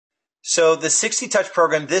So the 60 touch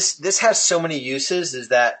program, this has so many uses is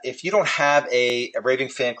that if you don't have a raving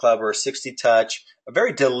fan club or a 60 touch, a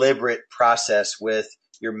very deliberate process with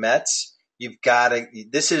your Mets, you've got to,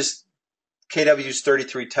 this is KW's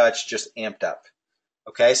 33 touch just amped up.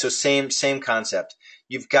 Okay. So same concept.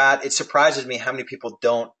 You've got, it surprises me how many people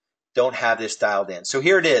don't have this dialed in. So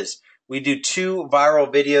here it is. We do 2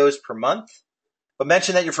 viral videos per month, but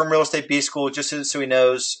mention that you're from Real Estate B School just so he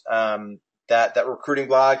knows, that recruiting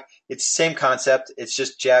blog. It's the same concept. It's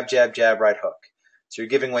just jab, jab, jab, right hook. So you're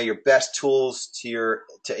giving away your best tools to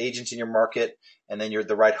agents in your market, and then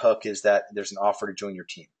the right hook is that there's an offer to join your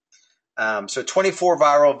team. So 24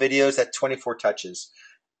 viral videos, that's 24 touches.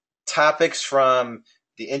 Topics from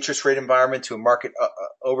the interest rate environment to a market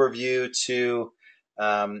overview to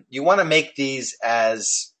you want to make these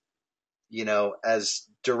as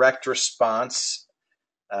direct response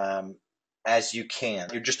as you can.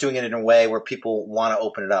 You're just doing it in a way where people want to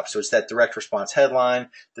open it up. So it's that direct response headline.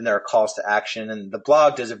 Then there are calls to action, and the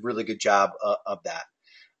blog does a really good job of that.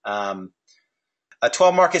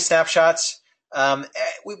 12 market snapshots.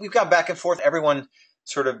 We've gone back and forth. Everyone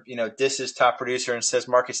sort of, disses top producer and says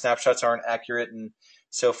market snapshots aren't accurate and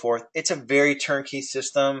so forth. It's a very turnkey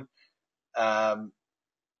system.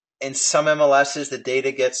 In some MLSs, the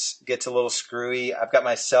data gets a little screwy. I've got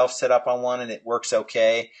myself set up on one, and it works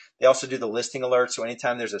okay. They also do the listing alert, so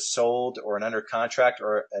anytime there's a sold or an under contract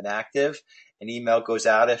or an active, an email goes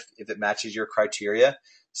out if it matches your criteria.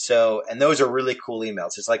 So, and those are really cool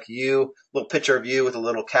emails. It's like little picture of you with a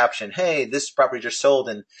little caption, hey, this property just sold,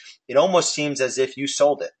 and it almost seems as if you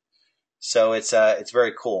sold it. So it's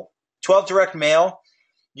very cool. 12 direct mail.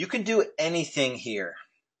 You can do anything here.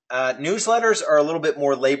 Newsletters are a little bit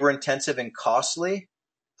more labor intensive and costly.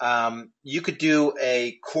 You could do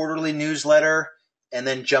a quarterly newsletter and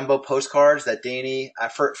then jumbo postcards that Danny,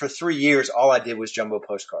 for 3 years, all I did was jumbo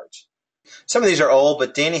postcards. Some of these are old,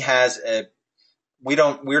 but Danny has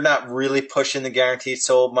we're not really pushing the guaranteed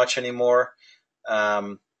sold much anymore.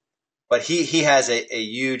 But he has a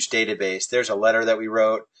huge database. There's a letter that we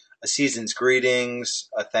wrote, a season's greetings,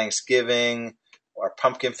 a Thanksgiving, our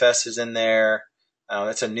pumpkin fest is in there.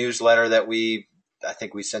 It's a newsletter that I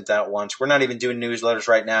think we sent out once. We're not even doing newsletters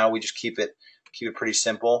right now. We just keep it pretty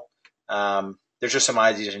simple. There's just some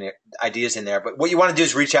ideas in there. But what you want to do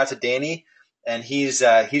is reach out to Danny, and he's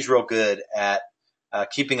real good at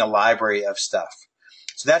keeping a library of stuff.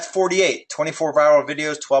 So that's 48, 24 viral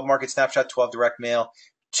videos, 12 market snapshot, 12 direct mail,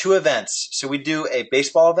 2 events. So we do a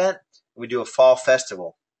baseball event, and we do a fall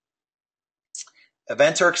festival.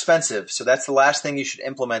 Events are expensive, so that's the last thing you should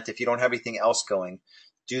implement if you don't have anything else going.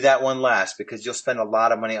 Do that one last because you'll spend a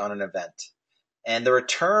lot of money on an event. And the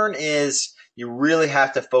return is you really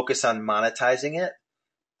have to focus on monetizing it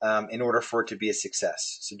in order for it to be a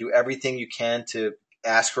success. So do everything you can to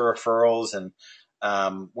ask for referrals. And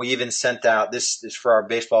we even sent out, this is for our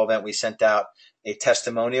baseball event, we sent out a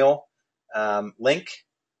testimonial link.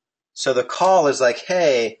 So the call is like,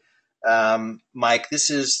 hey, Mike, this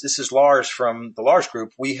is Lars from the Lars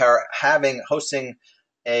Group. We are hosting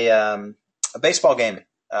a baseball game,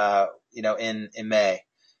 in May,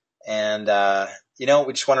 and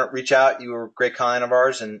we just want to reach out. You were a great client of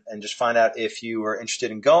ours, and just find out if you were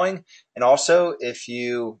interested in going, and also if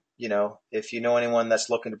you know anyone that's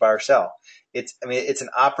looking to buy or sell. It's an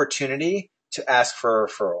opportunity to ask for a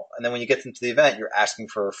referral, and then when you get into the event, you're asking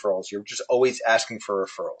for referrals. You're just always asking for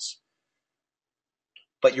referrals.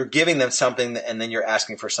 But you're giving them something, and then you're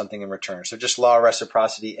asking for something in return. So just law of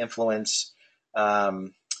reciprocity, influence,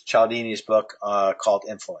 Cialdini's book called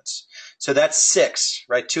Influence. So that's 6,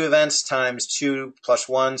 right? 2 events times 2 plus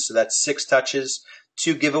 1, so that's 6 touches.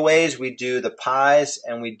 2 giveaways. We do the pies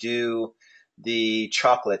and we do the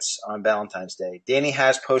chocolates on Valentine's Day. Danny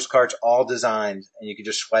has postcards all designed, and you can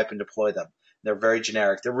just swipe and deploy them. They're very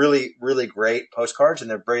generic. They're really, really great postcards,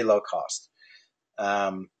 and they're very low cost.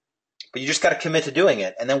 But you just got to commit to doing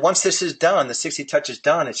it. And then once this is done, the 60 touch is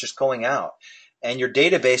done, it's just going out. And your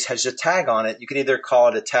database has a tag on it. You can either call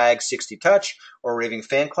it a tag 60 touch or Raving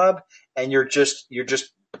Fan Club, and you're just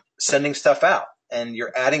sending stuff out. And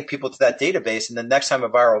you're adding people to that database, and the next time a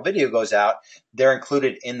viral video goes out, they're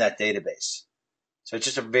included in that database. So it's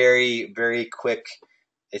just a very, very quick,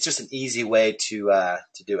 it's just an easy way to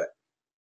do it.